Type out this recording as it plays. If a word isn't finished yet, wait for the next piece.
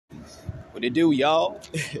What it do, y'all?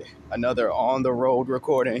 Another on the road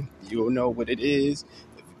recording. You'll know what it is.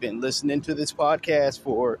 If you've been listening to this podcast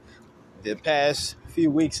for the past few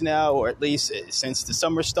weeks now, or at least since the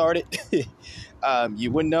summer started, you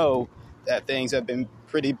would know that things have been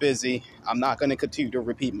pretty busy. I'm not going to continue to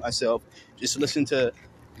repeat myself. Just listen to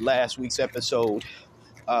last week's episode,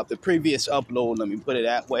 the previous upload, let me put it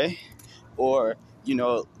that way, or,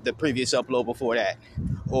 the previous upload before that,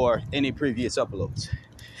 or any previous uploads.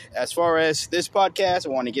 As far as this podcast, I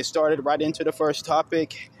want to get started right into the first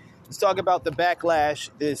topic. Let's talk about the backlash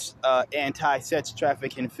this anti-sex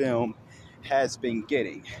trafficking film has been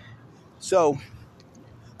getting. So,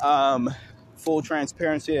 full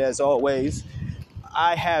transparency as always,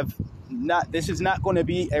 this is not going to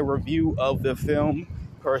be a review of the film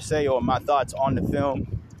per se or my thoughts on the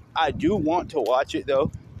film. I do want to watch it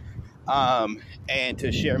though, and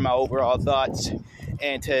to share my overall thoughts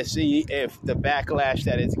and to see if the backlash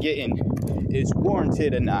that it's getting is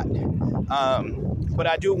warranted or not. But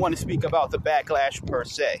I do want to speak about the backlash per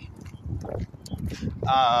se,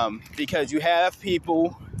 because you have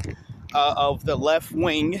people of the left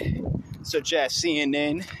wing, such as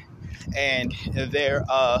CNN and their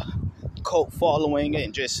cult following,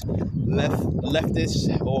 and just leftists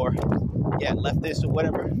or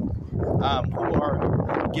whatever, who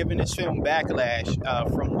are giving this film backlash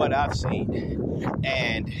from what I've seen.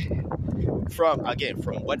 And from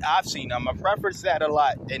what I've seen, I'm gonna preface that a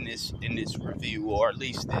lot in this review, or at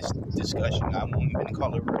least this discussion. I won't even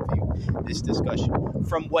call it a review. This discussion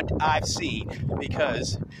from what I've seen,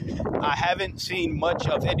 because I haven't seen much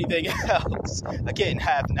of anything else. Again,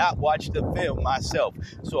 have not watched the film myself,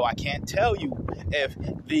 so I can't tell you if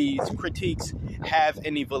these critiques have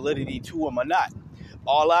any validity to them or not.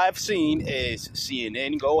 All I've seen is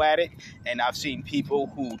CNN go at it, and I've seen people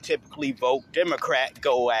who typically vote Democrat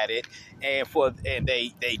go at it, and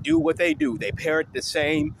they do what they do. They parrot the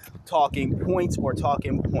same talking points or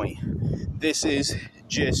talking point. This is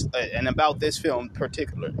just, and about this film in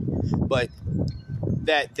particular, but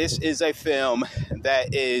that this is a film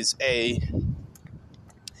that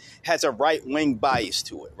has a right-wing bias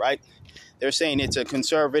to it, right? They're saying it's a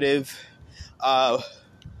conservative,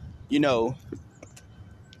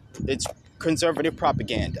 it's conservative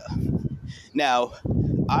propaganda. Now,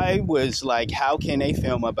 I was like, how can a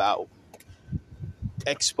film about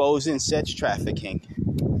exposing sex trafficking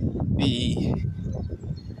be,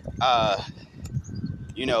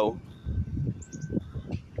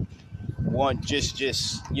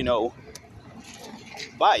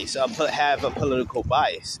 bias, have a political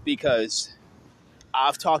bias? Because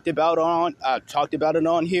I've talked about it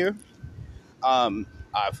on here.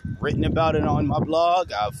 I've written about it on my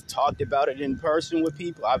blog. I've talked about it in person with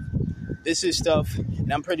people. This is stuff,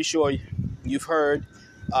 and I'm pretty sure you've heard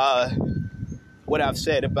what I've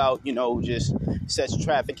said about, just sex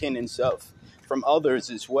trafficking and stuff from others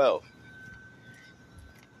as well.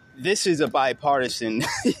 This is a bipartisan.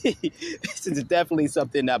 This is definitely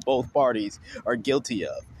something that both parties are guilty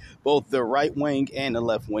of, both the right wing and the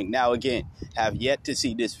left wing. Now, again, have yet to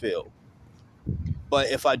see this film. But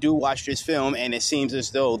if I do watch this film, and it seems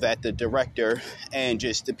as though that the director and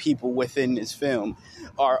just the people within this film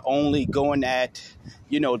are only going at,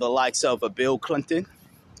 the likes of a Bill Clinton,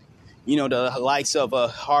 the likes of a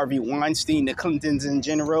Harvey Weinstein, the Clintons in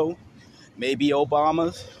general, maybe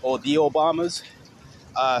Obamas or the Obamas,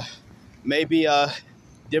 maybe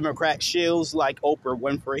Democrat shills like Oprah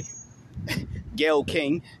Winfrey, Gayle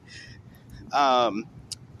King,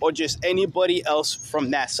 or just anybody else from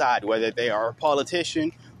that side, whether they are a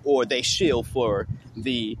politician or they shill for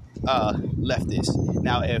the leftists.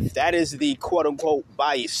 Now, if that is the quote-unquote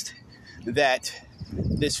bias that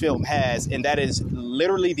this film has, and that is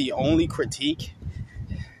literally the only critique,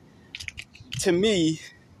 to me,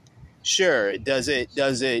 sure, does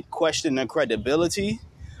it question the credibility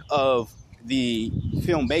of the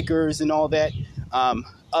filmmakers and all that?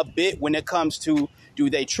 A bit, when it comes to, do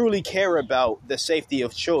they truly care about the safety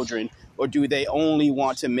of children, or do they only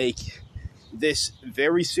want to make this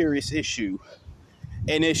very serious issue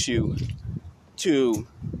an issue to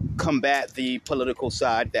combat the political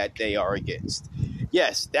side that they are against?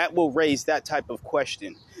 Yes, that will raise that type of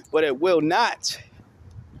question, but it will not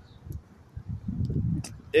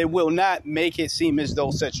make it seem as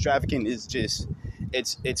though sex trafficking is just,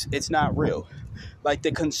 it's not real. Like,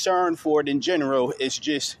 the concern for it in general is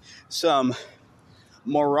just some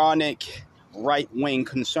moronic right-wing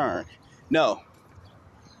concern. No,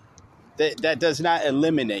 that does not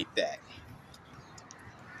eliminate that.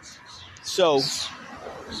 So,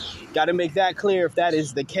 got to make that clear if that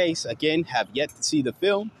is the case. Again, have yet to see the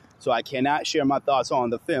film, so I cannot share my thoughts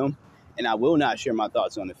on the film. and I will not share my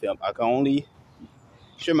thoughts on the film. I can only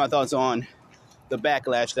share my thoughts on the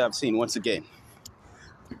backlash that I've seen once again.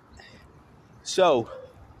 So,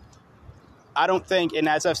 I don't think, and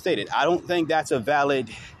as I've stated, I don't think that's a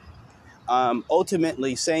valid,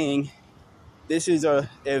 ultimately saying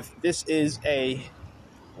if this is a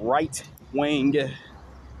right-wing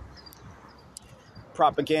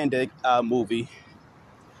propaganda movie,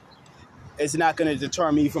 it's not going to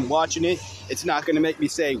deter me from watching it. It's not going to make me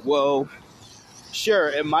say, well, sure,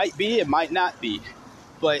 it might be, it might not be.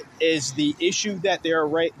 But is the issue that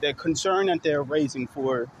the concern that they're raising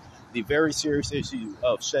for the very serious issue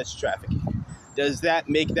of sex trafficking, does that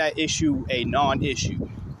make that issue a non-issue?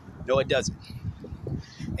 No, it doesn't.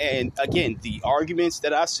 And again, the arguments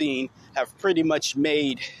that I've seen have pretty much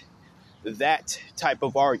made that type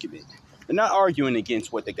of argument. They're not arguing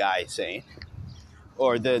against what the guy is saying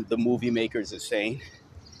or the movie makers are saying.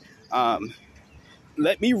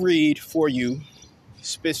 Let me read for you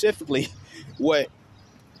specifically what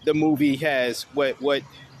the movie has, what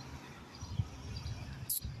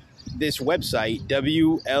this website,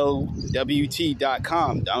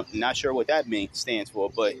 WLWT.com, I'm not sure what that stands for,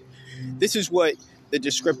 but this is what the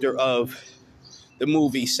descriptor of the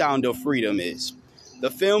movie Sound of Freedom is. The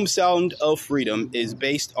film Sound of Freedom is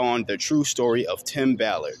based on the true story of Tim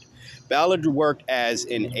Ballard. Ballard worked as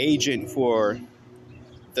an agent for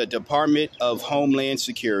the Department of Homeland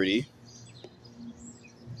Security.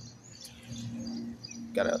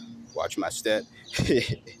 Gotta watch my step.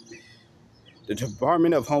 The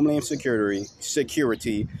Department of Homeland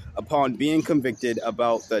Security, upon being convicted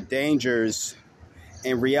about the dangers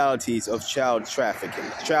and realities of child sex trafficking.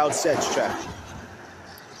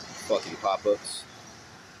 Fucking pop-ups.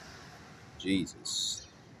 Jesus.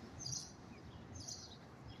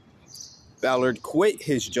 Ballard quit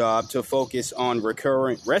his job to focus on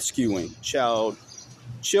rescuing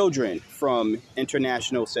children from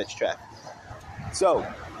international sex trafficking. So,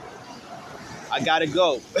 I gotta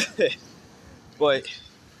go. But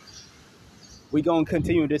we're going to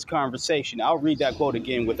continue this conversation. I'll read that quote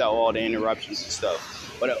again without all the interruptions and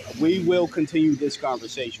stuff. But we will continue this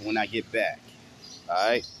conversation when I get back. All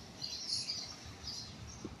right?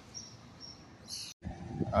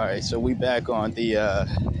 All right, so we back on the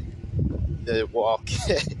walk,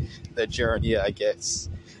 the journey, I guess.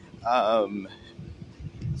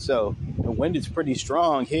 So the wind is pretty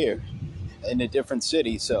strong here in a different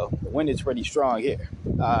city. So the wind is pretty strong here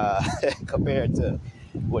compared to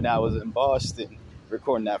when I was in Boston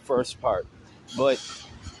recording that first part. But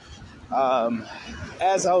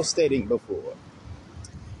as I was stating before,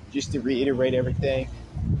 just to reiterate everything,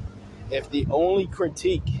 if the only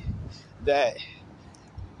critique that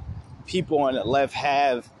people on the left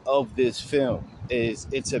have of this film is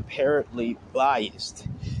it's apparently biased,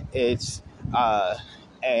 and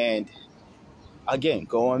again,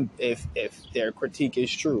 if their critique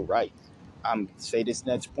is true, right? I'm say this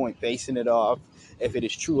next point, basing it off if it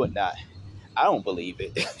is true or not. I don't believe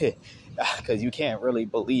it because you can't really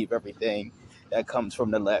believe everything that comes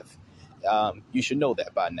from the left. You should know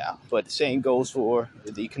that by now. But the same goes for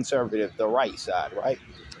the conservative, the right side, right?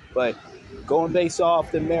 But going based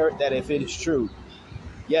off the merit that if it is true,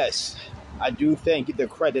 yes, I do think the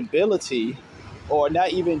credibility, or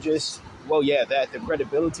not even just, the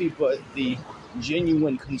credibility, but the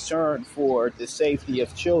genuine concern for the safety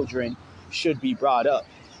of children should be brought up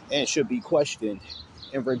and should be questioned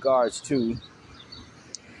in regards to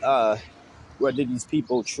whether these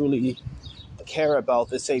people truly care about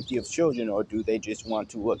the safety of children, or do they just want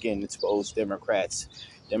to, again, expose Democrat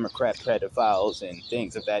pedophiles and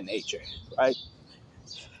things of that nature, right?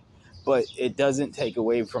 But it doesn't take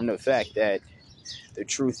away from the fact that the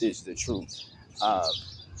truth is the truth.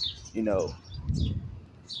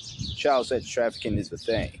 Child sex trafficking is the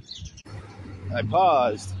thing. I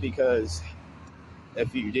paused because,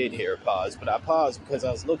 if you did hear a pause, but I paused because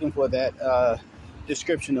I was looking for that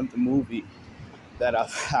description of the movie that I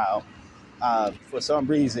found. For some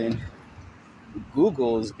reason,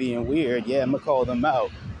 Google's being weird. Yeah, I'm going to call them out.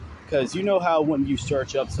 Because you know how when you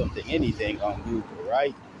search up something, anything on Google,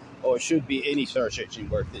 right? Or it should be any search engine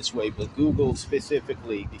work this way, but Google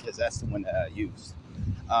specifically, because that's the one that I use.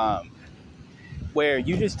 Where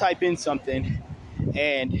you just type in something,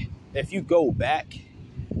 and if you go back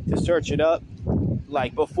to search it up,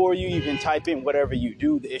 like before you even type in whatever you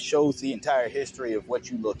do, it shows the entire history of what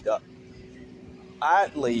you looked up.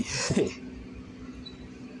 Oddly,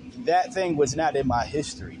 that thing was not in my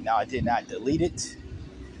history. Now, I did not delete it,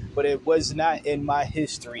 but it was not in my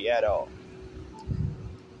history at all.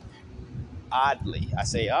 Oddly. I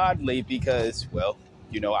say oddly because,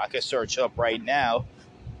 I could search up right now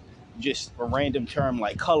just a random term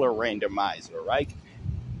like color randomizer, right?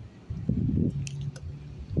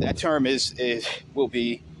 That term is will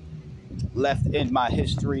be left in my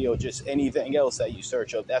history or just anything else that you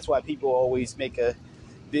search up. That's why people always make a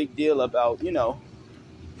big deal about,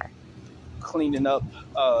 cleaning up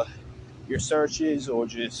your searches, or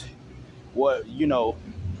just what,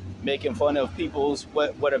 making fun of people's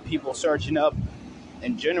what are people searching up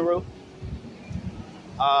in general.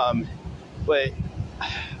 But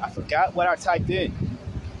I forgot what I typed in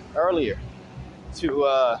earlier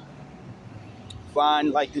to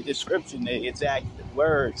find like the description, the exact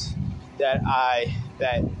words that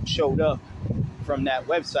showed up from that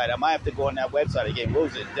website. I might have to go on that website again. What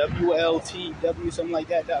was it? WLTW, something like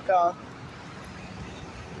that.com.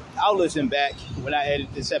 I'll listen back when I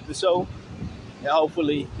edit this episode, and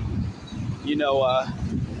hopefully,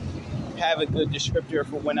 have a good descriptor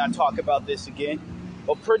for when I talk about this again.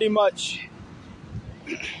 But pretty much,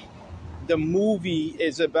 the movie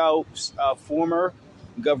is about a former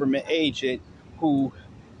government agent who,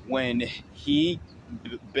 when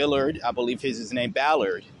Billard, I believe his name,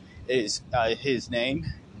 Ballard is his name,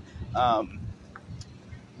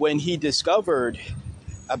 when he discovered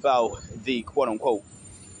about the quote-unquote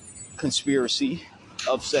conspiracy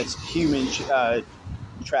of human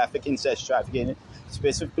trafficking, sex trafficking,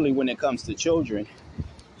 specifically when it comes to children,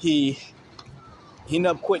 he ended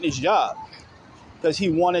up quitting his job because he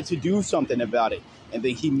wanted to do something about it. And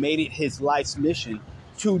then he made it his life's mission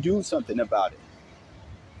to do something about it.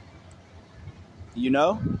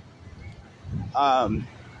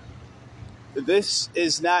 This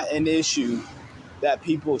is not an issue that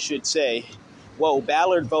people should say, well,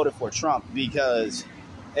 Ballard voted for Trump, because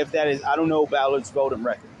if that is, I don't know Ballard's voting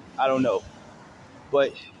record. I don't know.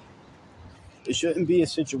 But it shouldn't be a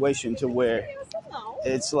situation to where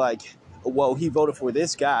it's like, well, he voted for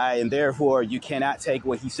this guy and therefore you cannot take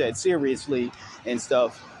what he said seriously and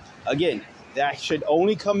stuff. Again, that should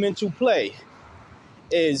only come into play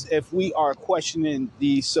is if we are questioning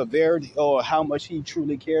the severity or how much he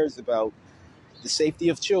truly cares about the safety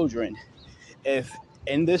of children. If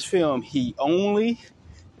in this film he only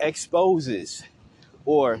exposes,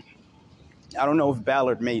 or I don't know if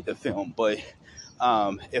Ballard made the film, but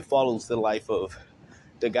it follows the life of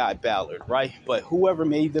the guy Ballard, right? But whoever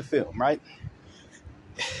made the film, right?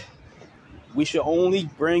 We should only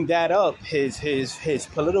bring that up, his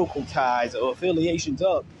political ties or affiliations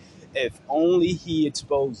up, if only he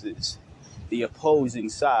exposes the opposing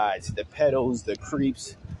sides, the pedos, the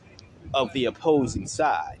creeps of the opposing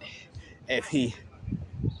side. If he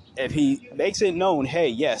makes it known, hey,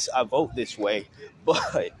 yes, I vote this way,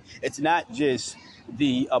 but it's not just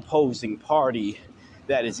the opposing party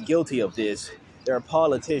that is guilty of this. There are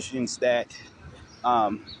politicians that,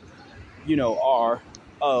 are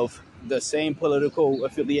of the same political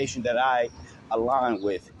affiliation that I align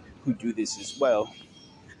with, who do this as well.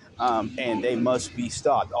 And they must be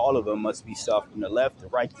stopped. All of them must be stopped, from the left, the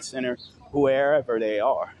right, the center, wherever they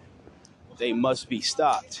are. They must be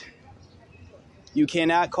stopped. You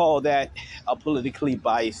cannot call that a politically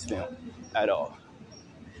biased film at all.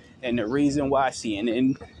 And the reason why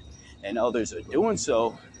CNN and others are doing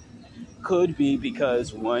so could be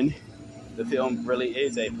because, one, the film really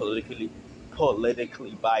is a politically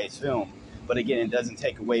biased film. But again, it doesn't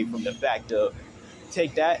take away from the fact of,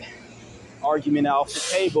 take that argument off the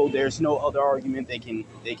table, there's no other argument they can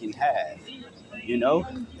have.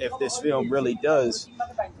 If this film really does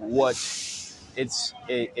what it's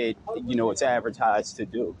advertised to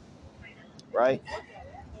do, right?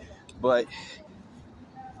 But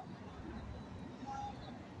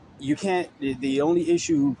you can't. The only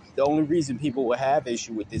reason people will have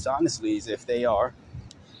issue with this, honestly, is if they are,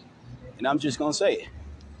 and I'm just gonna say it,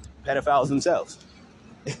 pedophiles themselves.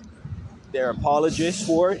 They're apologists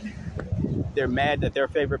for it. They're mad that their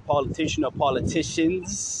favorite politician or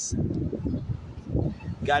politicians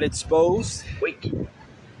got exposed.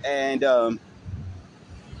 And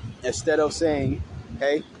instead of saying,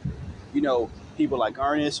 hey, people like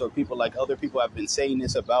Ernest or people like other people have been saying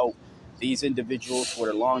this about these individuals for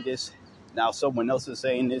the longest, now someone else is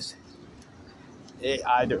saying this, it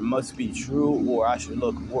either must be true or I should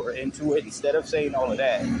look more into it. Instead of saying all of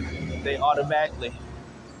that, they automatically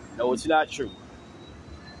know it's not true.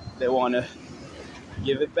 They want to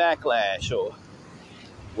give it backlash or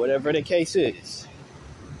whatever the case is,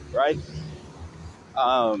 right?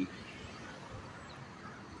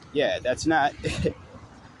 Yeah, that's not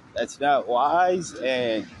wise,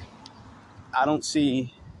 and I don't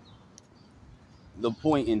see the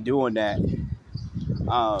point in doing that.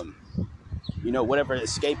 Whatever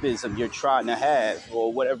escapism you're trying to have,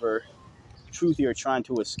 or whatever truth you're trying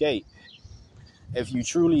to escape, if you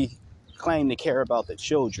truly claim to care about the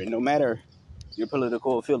children, no matter your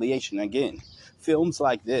political affiliation. Again, films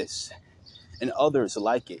like this and others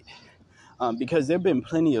like it, because there have been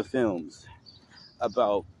plenty of films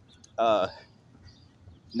about uh,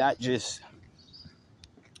 not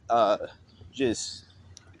uh, just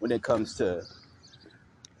when it comes to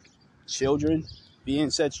children being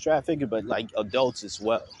sex trafficked, but like adults as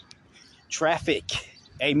well. Traffic,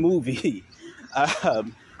 a movie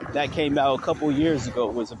um, that came out a couple years ago,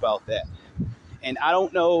 was about that. And I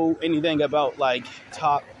don't know anything about like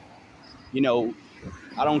top, you know,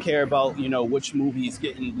 I don't care about, which movie is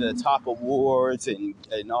getting the top awards and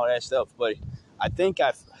all that stuff. But I think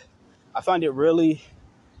I find it really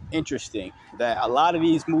interesting that a lot of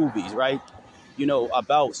these movies, right,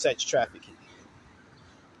 about sex trafficking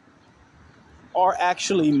are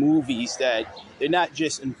actually movies that they're not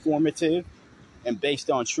just informative and based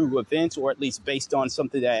on true events, or at least based on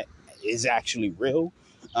something that is actually real.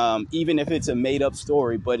 Even if it's a made up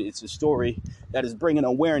story, but it's a story that is bringing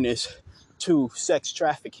awareness to sex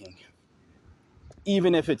trafficking.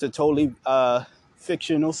 Even if it's a totally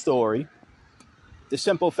fictional story, the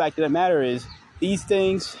simple fact of the matter is these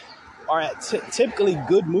things are typically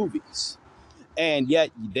good movies, and yet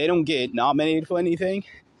they don't get nominated for anything,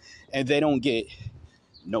 and they don't get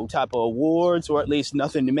no type of awards, or at least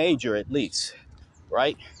nothing major, at least,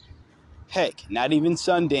 right? Heck, not even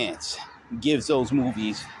Sundance gives those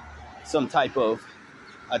movies some type of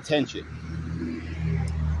attention.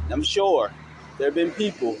 I'm sure there have been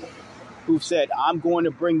people who've said, I'm going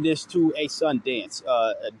to bring this to a Sundance,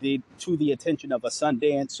 to the attention of a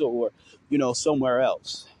Sundance, or, somewhere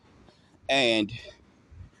else. And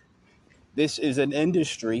this is an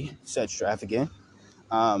industry, sex trafficking.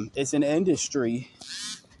 It's an industry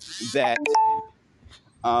that,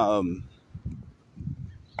 um,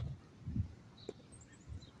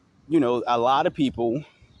 a lot of people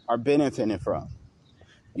are benefiting from,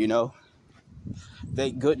 you know.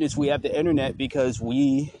 Thank goodness we have the internet, because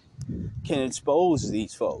we can expose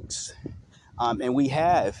these folks. And we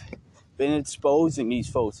have been exposing these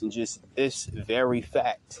folks in just this very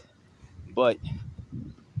fact. But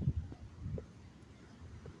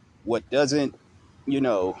what doesn't,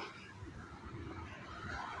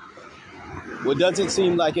 what doesn't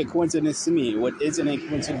seem like a coincidence to me, what isn't a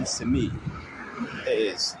coincidence to me,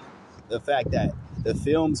 is the fact that the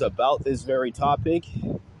films about this very topic,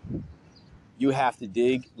 you have to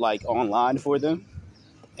dig like online for them.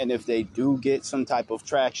 And if they do get some type of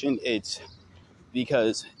traction, it's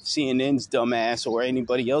because CNN's dumbass or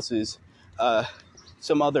anybody else's,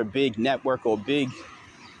 some other big network or big,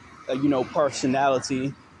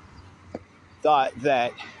 personality thought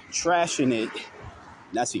that trashing it.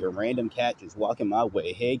 And I see a random cat just walking my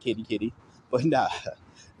way. Hey, kitty, kitty. But nah,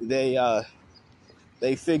 they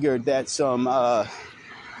figured that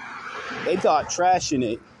they thought trashing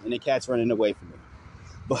it, and the cat's running away from me.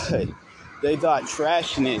 But they thought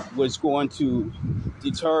trashing it was going to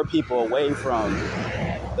deter people away from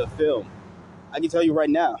the film. I can tell you right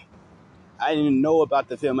now, I didn't know about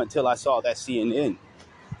the film until I saw that CNN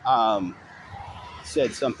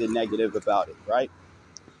said something negative about it, right?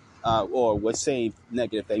 Or was saying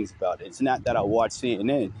negative things about it. It's not that I watch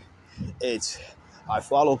CNN. It's I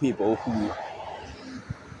follow people who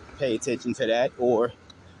pay attention to that, or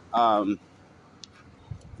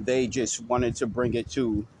they just wanted to bring it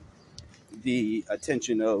to the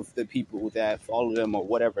attention of the people that follow them, or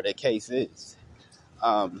whatever the case is.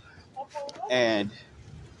 And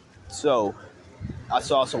so I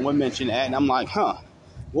saw someone mention that, and I'm like,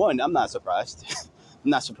 one, I'm not surprised. I'm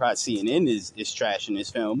not surprised CNN is trashing this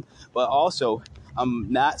film, but also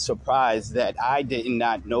I'm not surprised that I did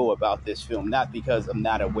not know about this film, not because I'm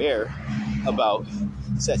not aware about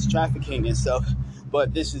sex trafficking and stuff,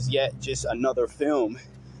 but this is yet just another film.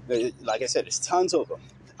 Like I said, there's tons of them.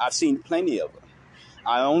 I've seen plenty of them.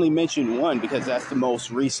 I only mentioned one because that's the most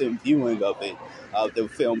recent viewing of it, of the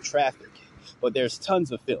film Traffic. But there's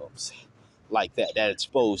tons of films like that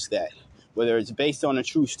expose that, whether it's based on a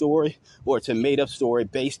true story or it's a made-up story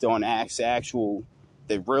based on the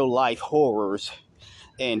real-life horrors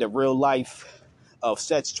and the real life of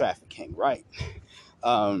sex trafficking, right?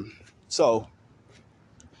 So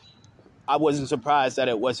I wasn't surprised that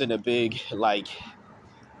it wasn't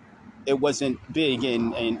it wasn't big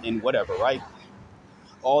in whatever, right?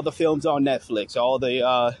 All the films on Netflix, all the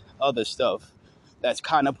other stuff that's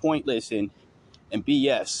kind of pointless and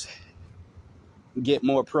BS get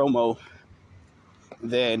more promo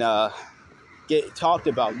than get talked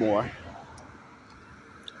about more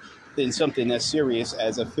than something as serious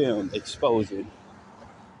as a film exposing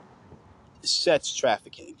sex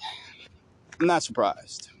trafficking. I'm not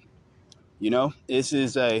surprised. This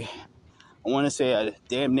is a I want to say a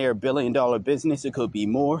damn near $1 billion business. It could be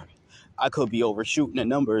more. I could be overshooting the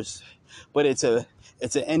numbers, but it's an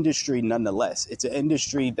industry nonetheless. It's an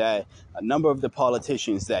industry that a number of the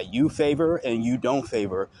politicians that you favor and you don't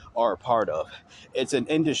favor are a part of. It's an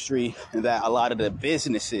industry that a lot of the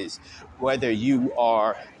businesses, whether you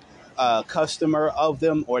are a customer of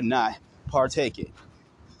them or not, partake in.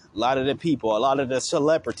 A lot of the people, a lot of the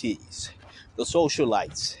celebrities, the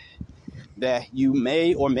socialites that you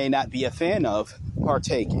may or may not be a fan of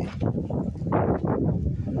partake in.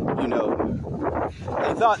 You know,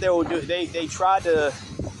 they thought they would do. They tried to,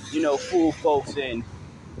 fool folks and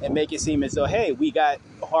make it seem as though, hey, we got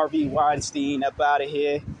Harvey Weinstein up out of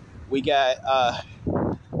here. We got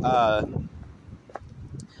uh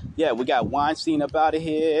we got Weinstein up out of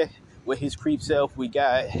here with his creep self. We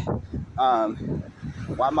got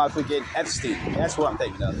why am I forgetting Epstein? That's what I'm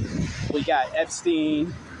thinking of. We got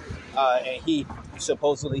Epstein, and he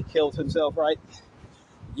supposedly killed himself, right?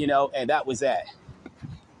 And that was that.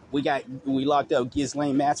 We locked up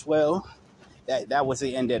Ghislaine Maxwell. That was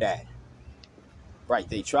the end of that. Right.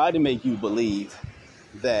 They tried to make you believe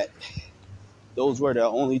that those were the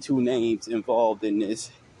only two names involved in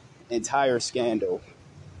this entire scandal.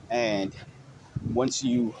 And once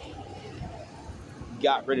you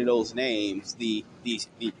got rid of those names, the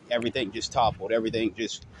everything just toppled. Everything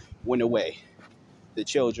just went away. The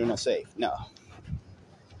children are safe. No.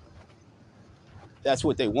 That's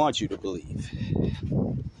what they want you to believe.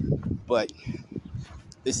 But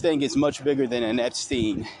this thing is much bigger than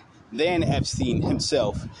Epstein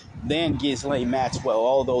himself, than Ghislaine Maxwell,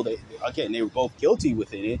 although they were both guilty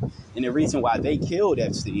within it. And the reason why they killed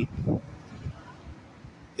Epstein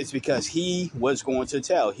is because he was going to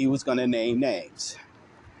tell. He was going to name names.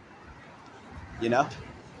 I've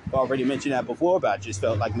already mentioned that before, but I just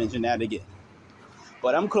felt like mentioning that again.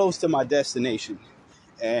 But I'm close to my destination,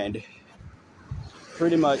 and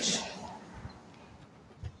pretty much,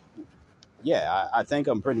 I think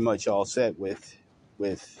I'm pretty much all set with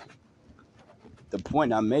the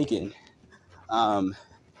point I'm making. Like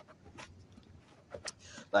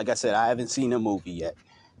I said, I haven't seen a movie yet.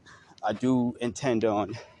 I do intend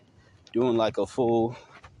on doing like a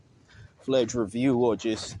full-fledged review or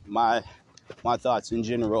just my thoughts in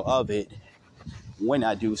general of it when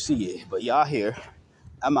I do see it. But y'all here,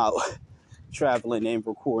 I'm out traveling and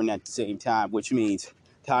recording at the same time, which means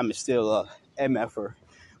time is still a MFer,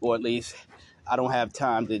 or at least I don't have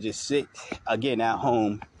time to just sit again at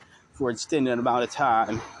home for an extended amount of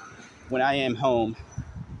time. When I am home,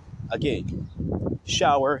 again,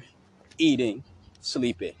 shower, eating,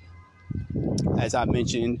 sleeping. As I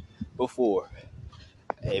mentioned before,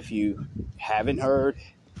 if you haven't heard,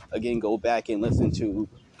 again, go back and listen to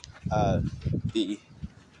the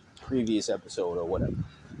previous episode or whatever.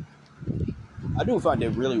 I do find it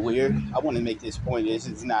really weird. I want to make this point. This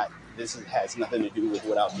has nothing to do with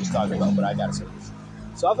what I was just talking about, but I gotta say this.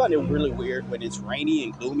 So I find it really weird when it's rainy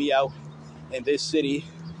and gloomy out in this city.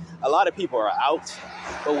 A lot of people are out,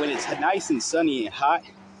 but when it's nice and sunny and hot,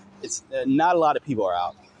 it's not a lot of people are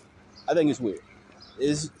out. I think it's weird.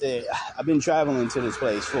 I've been traveling to this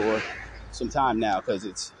place for some time now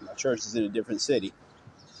because my church is in a different city,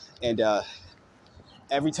 and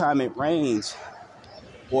every time it rains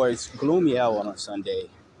or it's gloomy out on a Sunday,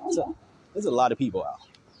 there's a lot of people out,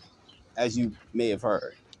 as you may have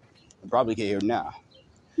heard. You probably can hear now.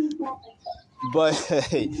 But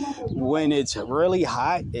when it's really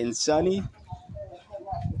hot and sunny,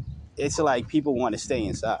 it's like people want to stay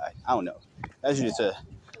inside. I don't know. That's just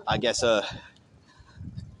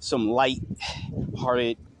some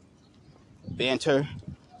light-hearted banter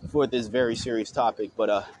for this very serious topic.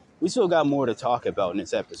 But we still got more to talk about in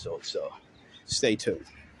this episode, so stay tuned.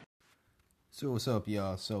 So what's up,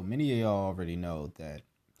 y'all? So many of y'all already know that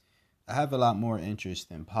I have a lot more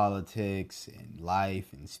interest in politics and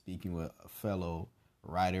life and speaking with fellow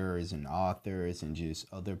writers and authors and just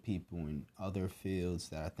other people in other fields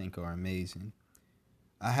that I think are amazing.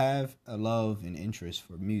 I have a love and interest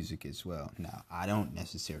for music as well. Now, I don't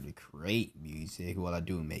necessarily create music. Well, I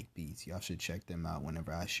do make beats. Y'all should check them out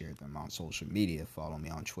whenever I share them on social media. Follow me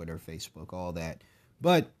on Twitter, Facebook, all that.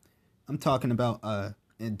 But I'm talking about a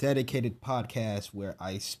dedicated podcast where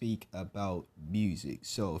I speak about music.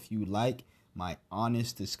 So if you like my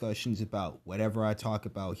honest discussions about whatever I talk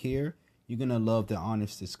about here, you're going to love the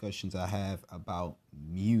honest discussions I have about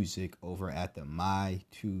music over at the My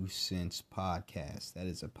 2 Cents podcast. That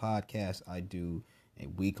is a podcast I do, a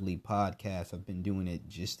weekly podcast. I've been doing it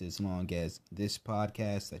just as long as this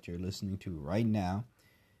podcast that you're listening to right now.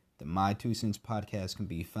 The My 2 Cents podcast can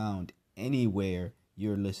be found anywhere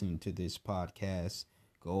you're listening to this podcast.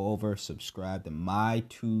 Go over, subscribe to My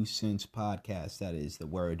 2 Cents Podcast. That is the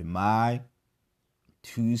word My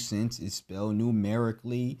 2 cents is spelled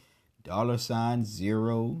numerically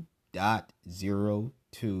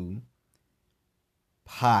 $0.02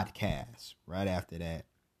 podcast. Right after that,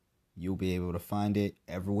 you'll be able to find it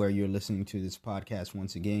everywhere you're listening to this podcast.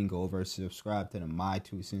 Once again, go over and subscribe to the My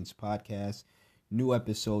 2 Cents Podcast. New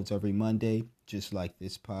episodes every Monday, just like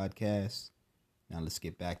this podcast. Now let's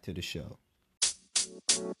get back to the show.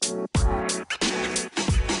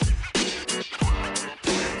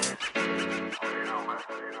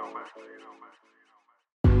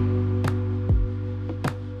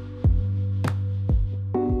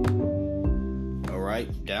 All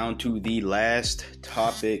right, down to the last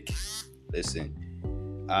topic. Listen,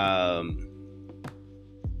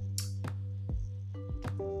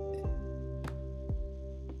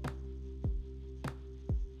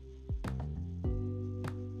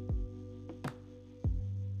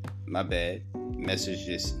 my bad. Message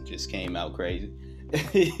just came out crazy.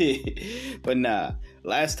 But nah,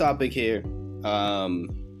 last topic here.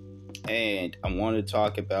 And I want to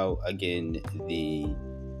talk about again the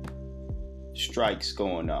strikes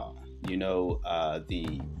going on.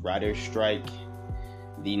 The writer strike,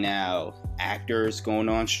 the now actors going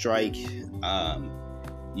on strike. You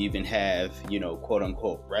even have, quote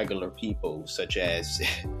unquote regular people such as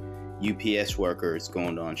UPS workers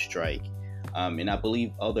going on strike. And I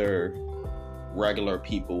believe other regular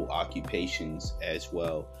people occupations as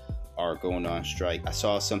well are going on strike. I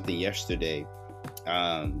saw something yesterday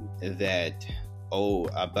that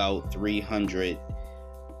about 300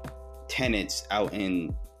 tenants out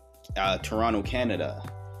in Toronto, Canada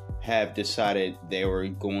have decided they were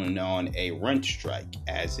going on a rent strike,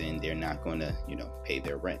 as in they're not going to pay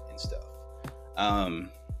their rent and stuff.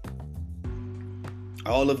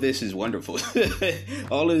 All of this is wonderful.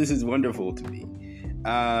 All of this is wonderful to me.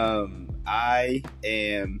 I'm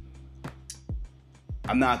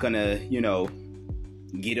not gonna,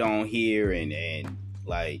 get on here and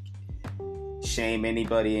like shame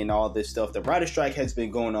anybody and all this stuff. The writer strike has been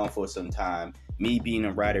going on for some time. Me being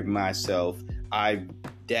a writer myself, I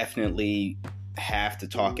definitely have to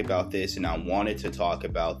talk about this, and I wanted to talk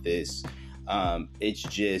about this. It's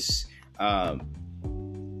just, I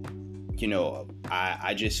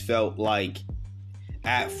just felt like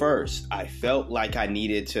at first I felt like I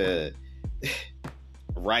needed to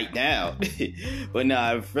write down, but no,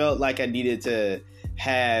 I felt like I needed to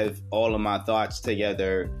have all of my thoughts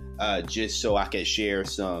together, just so I could share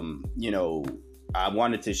some, I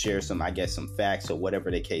wanted to share some facts or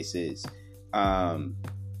whatever the case is,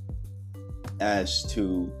 as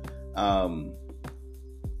to,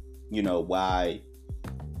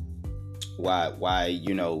 why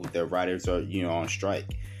the writers are on strike.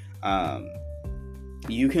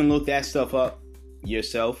 You can look that stuff up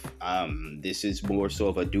yourself. This is more so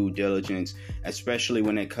of a due diligence, especially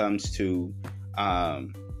when it comes to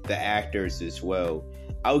the actors as well.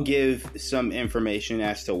 I'll give some information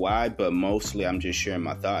as to why, but mostly I'm just sharing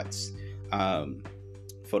my thoughts.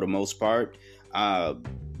 For the most part,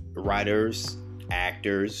 writers,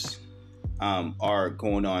 actors are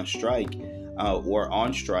going on strike, or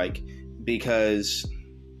on strike, because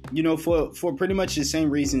for pretty much the same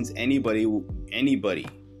reasons anybody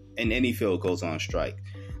in any field goes on strike.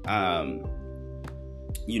 They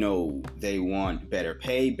want better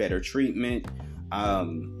pay, better treatment.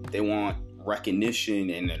 They want recognition,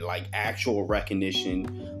 and like actual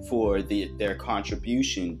recognition for their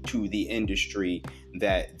contribution to the industry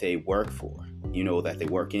that they work for, that they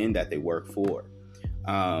work in, that they work for.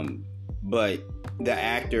 But the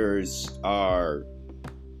actors are,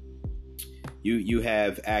 you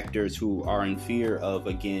have actors who are in fear of,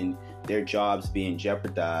 again, their jobs being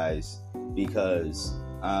jeopardized because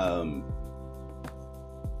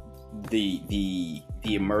the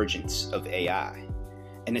emergence of AI.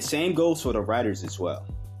 And the same goes for the writers as well.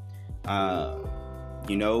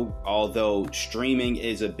 Although streaming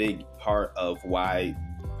is a big part of why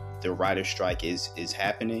the writer strike is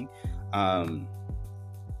happening,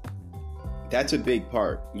 that's a big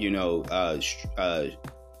part,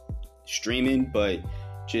 streaming, but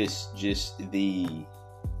just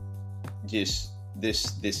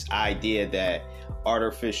this idea that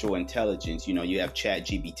artificial intelligence, you have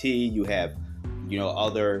ChatGPT, you have,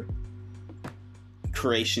 other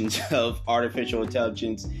creations of artificial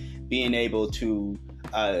intelligence being able to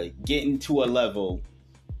get into a level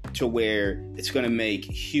to where it's going to make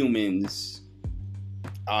humans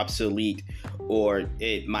obsolete, or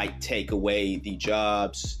it might take away the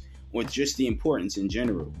jobs or just the importance in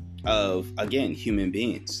general of, again, human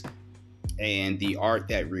beings. and the art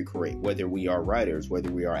that we create, whether we are writers,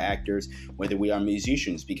 whether we are actors, whether we are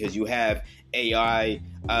musicians, because you have AI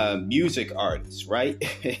music artists, right?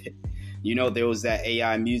 There was that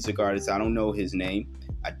AI music artist. I don't know his name.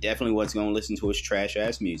 I definitely wasn't going to listen to his trash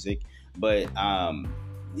ass music, but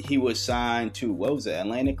he was signed to, what was it,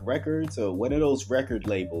 Atlantic Records, or one of those record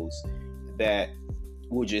labels that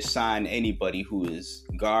will just sign anybody who is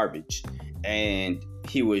garbage. And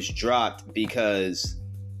he was dropped because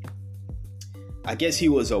I guess he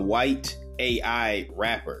was a white AI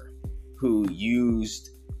rapper who used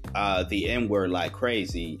the N-word like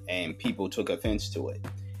crazy, and people took offense to it.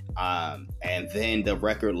 And then the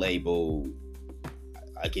record label,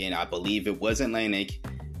 again, I believe it was Atlantic,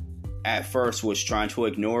 at first was trying to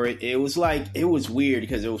ignore it. It was weird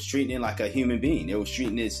because it was treating it like a human being. It was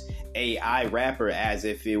treating this AI rapper as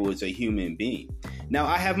if it was a human being. Now,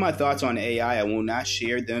 I have my thoughts on AI. I will not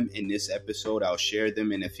share them in this episode. I'll share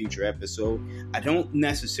them in a future episode. I don't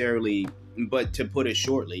necessarily, but to put it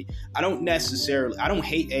shortly, I don't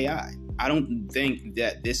hate AI. I don't think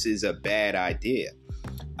that this is a bad idea.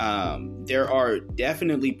 There are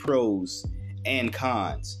definitely pros and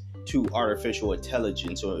cons to artificial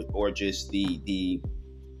intelligence, or just the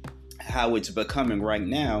how it's becoming right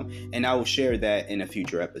now, and I will share that in a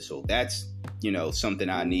future episode. That's something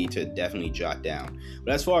I need to definitely jot down.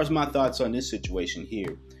 But as far as my thoughts on this situation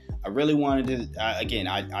here, I really wanted to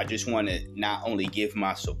I just want to not only give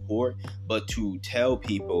my support, but to tell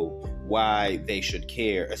people why they should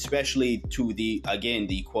care, especially to the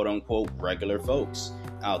quote unquote regular folks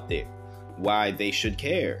out there, why they should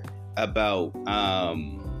care about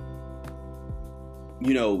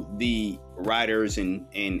the writers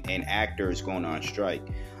and actors going on strike.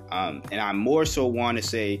 And I more so want to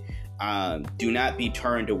say, do not be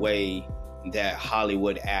turned away that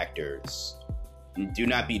Hollywood actors, do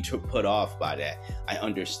not be put off by that. I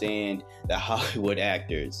understand that Hollywood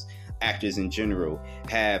actors in general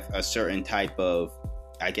have a certain type of,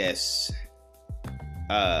 I guess,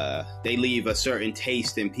 they leave a certain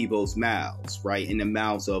taste in people's mouths, right? In the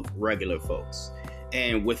mouths of regular folks,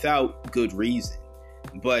 and without good reason.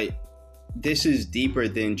 But this is deeper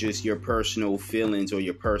than just your personal feelings or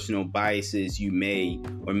your personal biases you may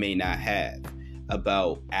or may not have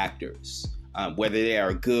about actors, whether they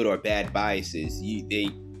are good or bad biases.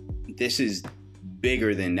 This is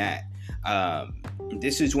bigger than that.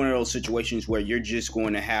 This is one of those situations where you're just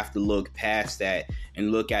going to have to look past that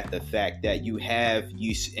and look at the fact that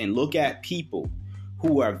and look at people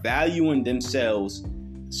who are valuing themselves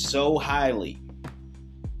so highly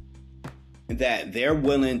that they're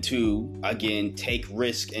willing to, again, take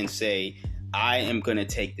risk and say, I am going to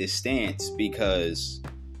take this stance because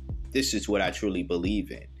this is what I truly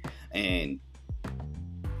believe in. And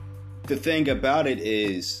the thing about it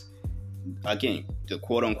is, again, the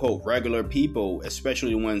quote unquote regular people,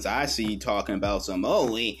 especially the ones I see talking about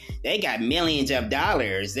they got millions of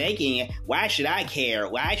dollars. Why should I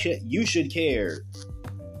care? You should care,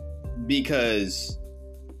 because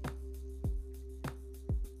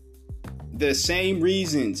the same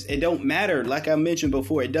reasons, it don't matter. Like I mentioned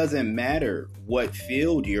before, it doesn't matter what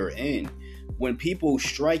field you're in. When people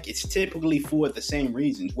strike, it's typically for the same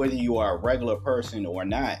reasons, whether you are a regular person or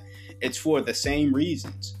not. It's for the same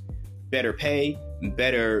reasons: better pay,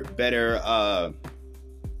 better,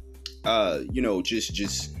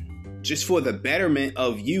 just for the betterment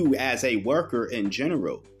of you as a worker in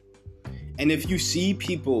general. And if you see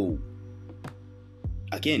people,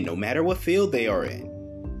 again, no matter what field they are in,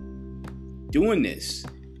 doing this,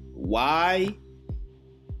 why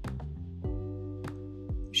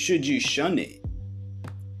should you shun it?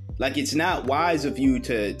 Like, it's not wise of you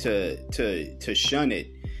to shun it.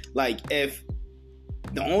 Like, if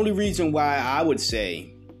the only reason why I would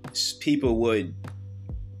say people would,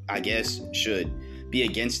 I guess, should be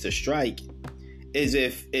against the strike is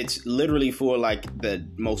if it's literally for like the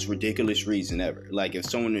most ridiculous reason ever. Like, if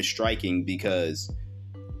someone is striking because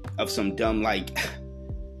of some dumb, like,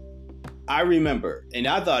 I remember, and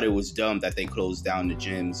I thought it was dumb that they closed down the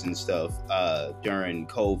gyms and stuff during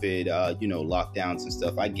COVID, lockdowns and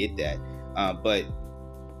stuff. I get that. But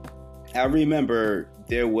I remember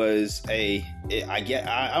there was I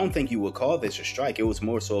don't think you would call this a strike. It was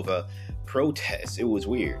more so of a protest. It was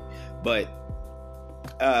weird. But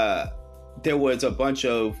there was a bunch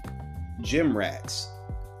of gym rats,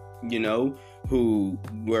 who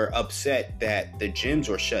were upset that the gyms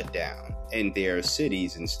were shut down in their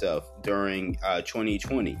cities and stuff during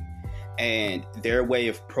 2020. And their way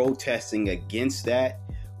of protesting against that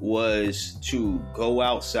was to go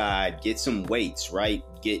outside, get some weights, right?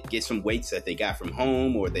 Get some weights that they got from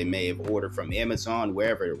home, or they may have ordered from Amazon,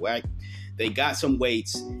 wherever, right? They got some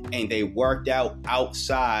weights and they worked out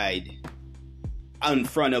outside in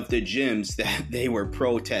front of the gyms that they were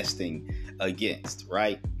protesting against,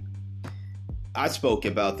 right? I spoke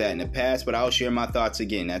about that in the past, but I'll share my thoughts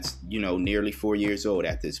again. That's, nearly 4 years old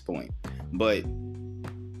at this point. But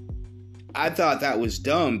I thought that was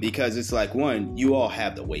dumb because it's like, one, you all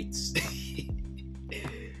have the weights.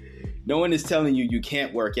 No one is telling you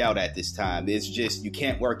can't work out at this time. It's just you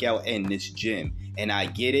can't work out in this gym. And I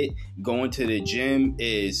get it. Going to the gym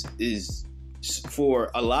is for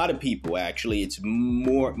a lot of people, actually, it's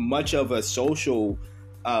much of a social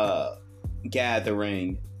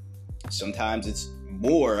gathering. Sometimes it's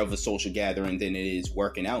more of a social gathering than it is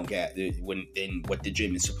working out than what the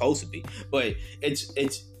gym is supposed to be. But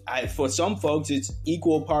for some folks, it's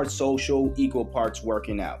equal parts social, equal parts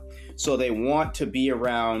working out. So they want to be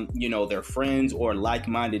around, their friends or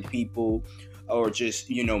like-minded people, or just,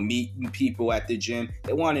 meet people at the gym.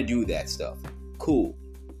 They want to do that stuff. Cool.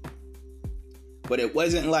 But it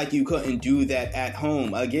wasn't like you couldn't do that at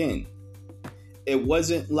home. Again, it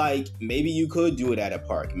wasn't like maybe you could do it at a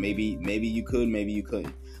park. Maybe you could, maybe you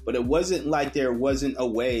couldn't. But it wasn't like there wasn't a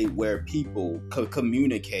way where people could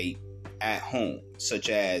communicate at home, such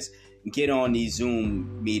as get on these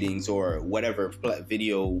Zoom meetings or whatever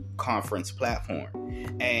video conference platform,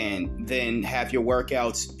 and then have your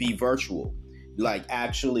workouts be virtual. Like,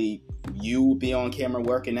 actually, you be on camera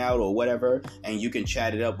working out or whatever, and you can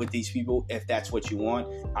chat it up with these people if that's what you want.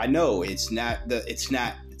 I know it's not the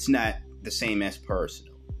same as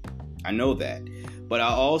personal. I know that, but I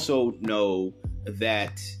also know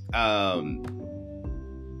that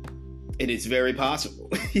it is very possible.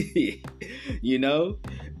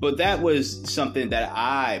 But that was something that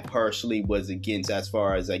I personally was against, as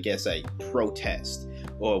far as, I guess, a protest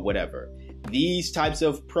or whatever. These types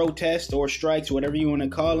of protests or strikes, whatever you want to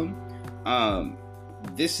call them,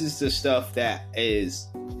 this is the stuff that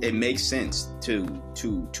it makes sense to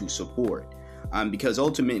support. Because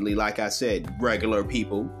ultimately, like I said, regular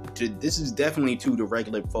people, this is definitely to the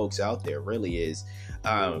regular folks out there, really is.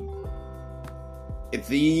 If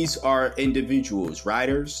these are individuals,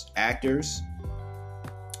 writers, actors,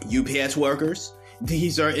 UPS workers,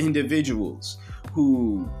 these are individuals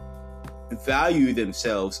who value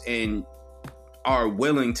themselves and are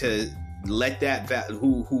willing to let that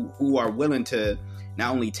who are willing to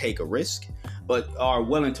not only take a risk, but are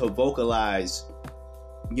willing to vocalize,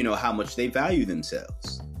 how much they value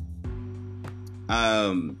themselves.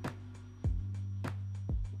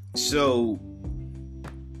 So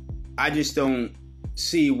I just don't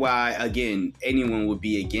see why, again, anyone would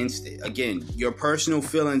be against it. Again, your personal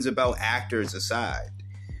feelings about actors aside,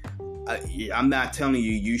 I'm not telling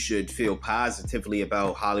you should feel positively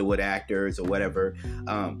about Hollywood actors or whatever,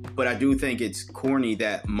 but I do think it's corny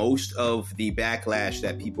that most of the backlash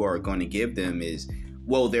that people are going to give them is,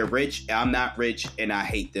 well, they're rich, I'm not rich, and I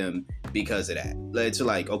hate them because of that. It's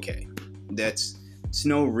like, okay, it's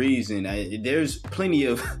no reason. There's plenty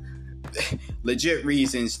of legit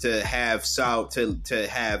reasons to have a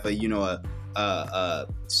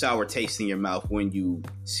sour taste in your mouth when you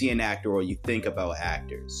see an actor or you think about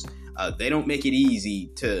actors. They don't make it easy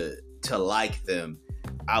to like them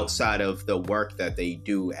outside of the work that they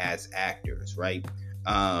do as actors, right?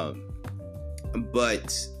 But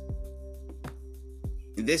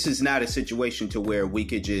this is not a situation to where we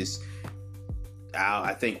could just,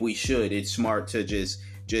 I think we should. It's smart to just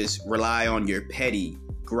rely on your petty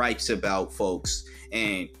gripes about folks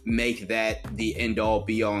and make that the end all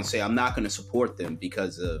be all and say, I'm not going to support them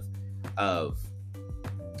because of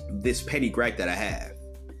this petty gripe that I have.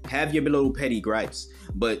 Have your little petty gripes,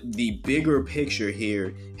 but the bigger picture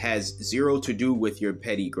here has zero to do with your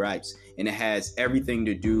petty gripes, and it has everything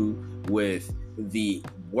to do with the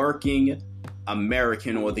working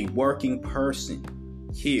American or the working person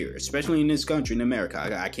here, especially in this country, in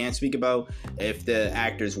America. I can't speak about if the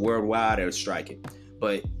actors worldwide are striking,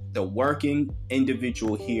 but the working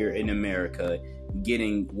individual here in America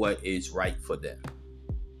getting what is right for them,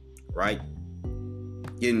 right?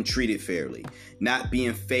 Getting treated fairly, not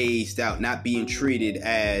being phased out, not being treated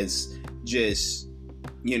as just,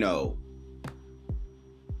 you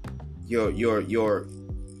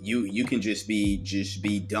can just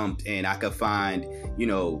be dumped, and I could find,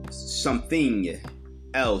 something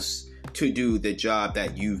else to do the job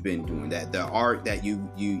that you've been doing, that the art that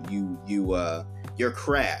your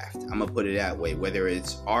craft, I'm gonna put it that way, whether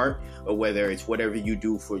it's art or whether it's whatever you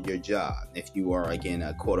do for your job. If you are, again,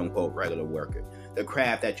 a quote unquote regular worker, the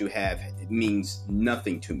craft that you have means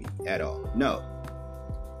nothing to me at all. No,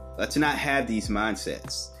 Let's not have these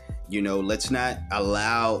mindsets. Let's not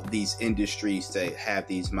allow these industries to have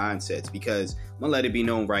these mindsets, because I'm going to let it be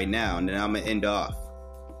known right now, and then I'm going to end off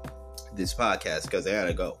this podcast because I got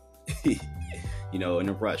to go, in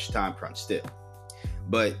a rush, time crunch still.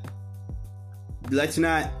 But let's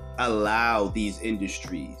not allow these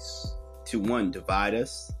industries to, one, divide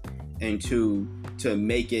us, and two, to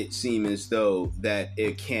make it seem as though that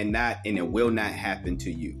it cannot and it will not happen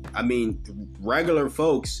to you. I mean, regular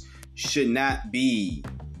folks should not be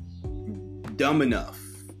dumb enough.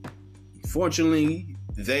 Fortunately,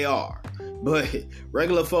 they are. But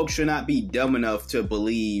regular folks should not be dumb enough to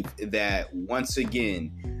believe that, once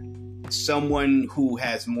again, someone who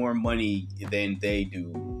has more money than they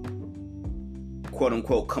do, quote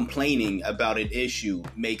unquote, complaining about an issue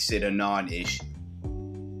makes it a non-issue.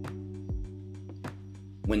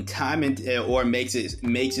 When time or makes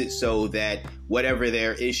it so that whatever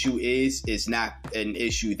their issue is not an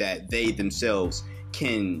issue that they themselves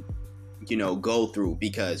can, go through,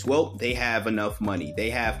 because, well, they have enough money. They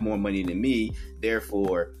have more money than me.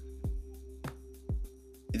 Therefore,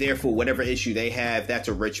 whatever issue they have, that's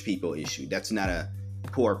a rich people issue. That's not a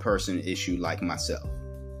poor person issue like myself.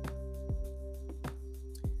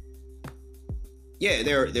 Yeah,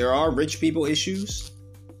 there are rich people issues.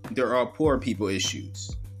 There are poor people issues.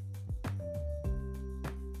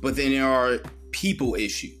 But then there are people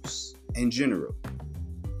issues in general.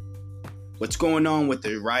 What's going on with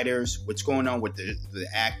the writers? What's going on with the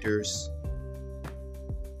actors?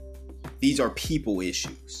 These are people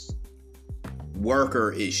issues.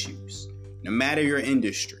 Worker issues. No matter your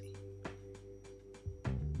industry.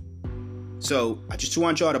 So I just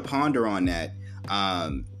want y'all to ponder on that.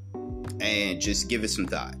 And just give it some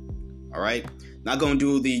thought. All right? Not going to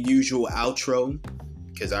do the usual outro,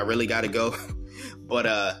 because I really got to go.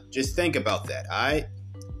 But just think about that, all right?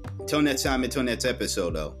 Until next time, until next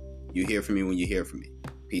episode, though, you hear from me when you hear from me.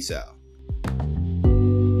 Peace out.